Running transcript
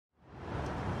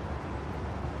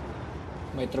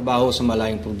May trabaho sa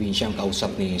malayong probinsya ang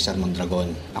kausap ni Sir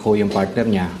Mondragon. Ako yung partner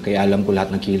niya, kaya alam ko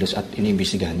lahat ng kilos at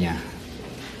iniimbestigahan niya.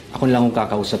 Ako lang ang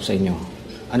kakausap sa inyo.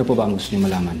 Ano po ba ang gusto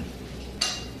niyo malaman?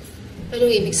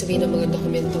 Anong ibig sabihin ng mga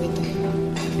dokumento ito?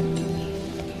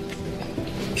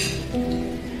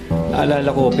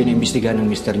 Naalala ko, piniimbestigahan ng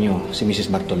mister niyo, si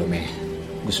Mrs. Bartolome.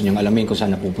 Gusto niyang alamin kung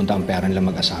saan napupunta ang pera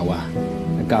nilang mag-asawa.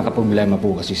 Nagkakaproblema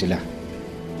po kasi sila.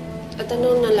 At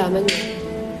anong nalaman niyo?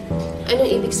 Anong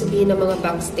ibig sabihin ng mga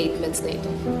bank statements na ito?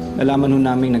 Nalaman nun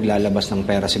namin naglalabas ng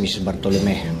pera si Mrs.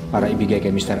 Bartolome para ibigay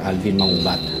kay Mr. Alvin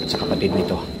Mangubat at sa kapatid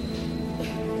nito.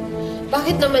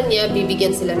 Bakit naman niya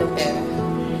bibigyan sila ng pera?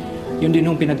 Yun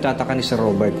din yung pinagtataka ni Sir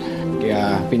Robert.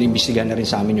 Kaya pinimbestigahan na rin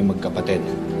sa amin yung magkapatid.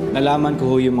 Nalaman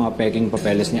ko yung mga peking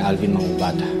papeles ni Alvin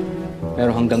Mangubat.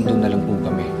 Pero hanggang doon na lang po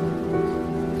kami.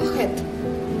 Bakit?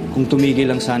 Kung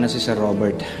tumigil lang sana si Sir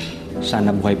Robert,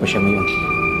 sana buhay pa siya ngayon.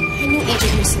 Anong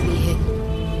ibig mo sabihin?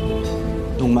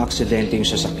 Nung maaksidente yung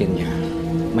sasakyan niya,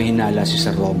 may hinala si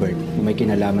Sir Robert na may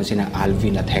kinalaman sina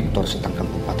Alvin at Hector sa tangkang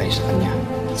pagpatay sa kanya.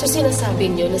 So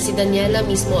sinasabi niyo na si Daniela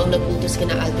mismo ang nag-utos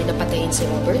kina Alvin na patayin si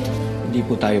Robert? Hindi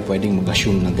po tayo pwedeng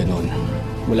mag-assume ng ganon.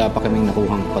 Wala pa kaming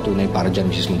nakuhang patunay para dyan,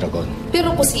 Mrs. Mondragon. Pero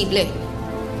posible.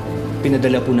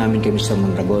 Pinadala po namin kay Mr.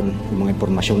 Mondragon yung mga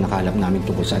impormasyong nakalap namin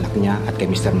tungkol sa anak niya at kay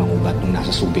Mr. Mangubat nung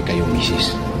nasa Subic kayo,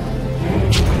 Mrs.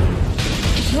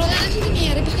 Roland, ano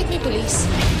nangyayari? Bakit may polis?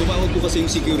 Tumawag po kasi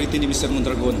yung security ni Mr.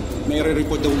 Mondragon. May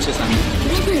re-report daw siya sa amin.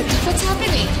 Robert, what's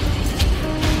happening?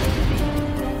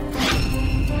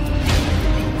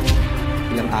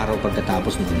 Ilang araw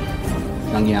pagkatapos nun,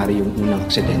 nangyari yung unang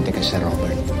aksidente kay Sir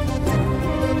Robert.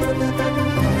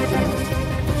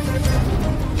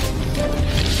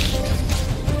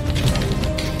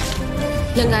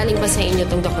 Nanggaling ba sa inyo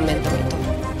itong dokumentong ito?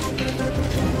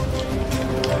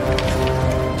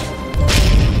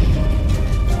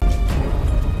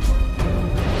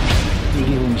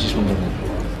 Hindi po, Mrs. Mondragon.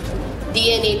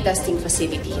 DNA testing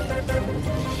facility yan.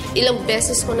 Ilang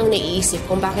beses ko nang naiisip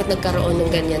kung bakit nagkaroon ng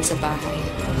ganyan sa bahay.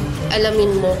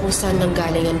 Alamin mo kung saan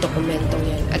nanggaling ang dokumentong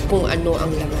yan at kung ano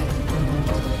ang laman.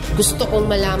 Gusto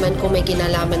kong malaman kung may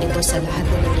kinalaman ito sa lahat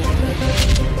na nangyayari.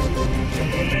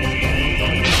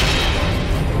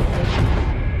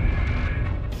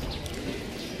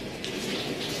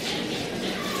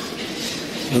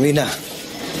 Romina.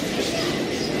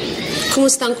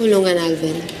 Kumusta ang kulungan,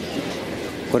 Alvin?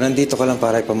 Kung nandito ka lang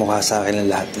para ipamukha sa akin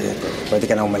ang lahat, pwede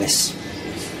ka na umalis.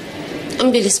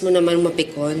 Ang bilis mo naman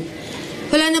mapikon.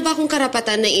 Wala na ba akong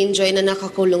karapatan na enjoy na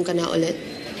nakakulong ka na ulit?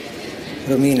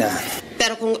 Romina.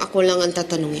 Pero kung ako lang ang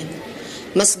tatanungin,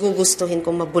 mas gugustuhin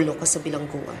kong mabulok ka sa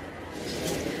bilangguan.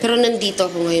 Pero nandito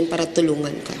ako ngayon para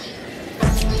tulungan ka.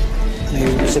 Ano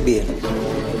yung sabihin?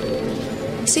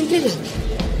 Simple lang.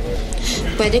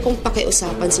 Pwede kong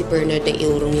pakiusapan si Bernard na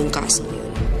iurong yung kaso yun.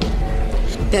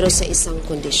 Pero sa isang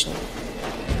kondisyon.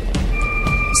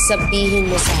 Sabihin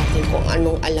mo sa akin kung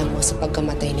anong alam mo sa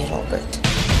pagkamatay ni Robert.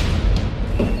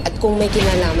 At kung may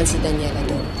kinalaman si Daniela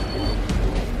doon.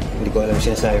 Hindi ko alam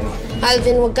sinasabi mo.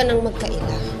 Alvin, huwag ka nang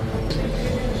magkaila.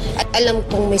 At alam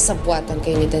kong may sabwatan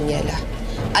kayo ni Daniela.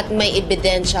 At may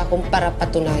ebidensya kung para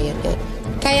patunayan yun.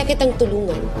 Kaya kitang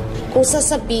tulungan kung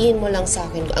sasabihin mo lang sa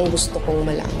akin ang gusto kong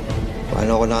malaman.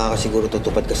 Paano ako nakakasiguro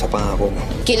tutupad ka sa pangako mo?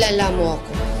 Kilala mo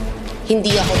ako.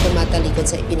 Hindi ako tumatalikod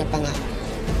sa ipinapangako.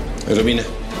 Romina,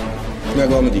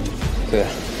 ginagawa mo dito? Kuya.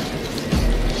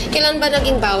 Kailan ba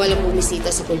naging bawal ang bumisita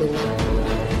sa kulungan?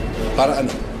 Para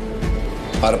ano?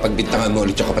 Para pagbintangan mo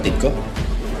ulit yung kapatid ko?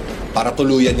 Para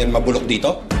tuluyan yan mabulok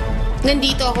dito?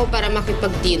 Nandito ako para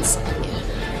makipag-deal sa kanya.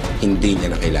 Hindi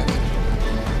niya na kailangan.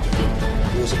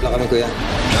 Usap lang kami, kuya.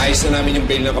 Naayos na namin yung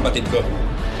bail ng kapatid ko.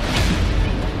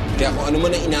 Kaya kung ano man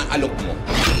ang inaalok mo,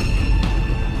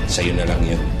 sa'yo na lang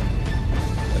yun.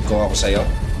 At kung ako sa'yo,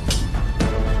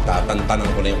 tatantanan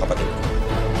ko na yung kapatid ko.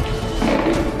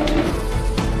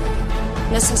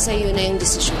 Nasa sa'yo na yung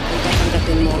desisyon kung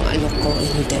tatanggapin mo ang alok ko o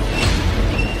hindi.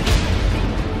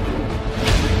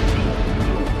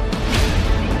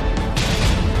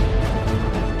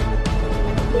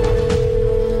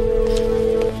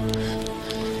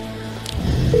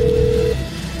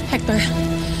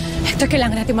 Hector,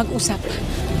 kailangan natin mag-usap.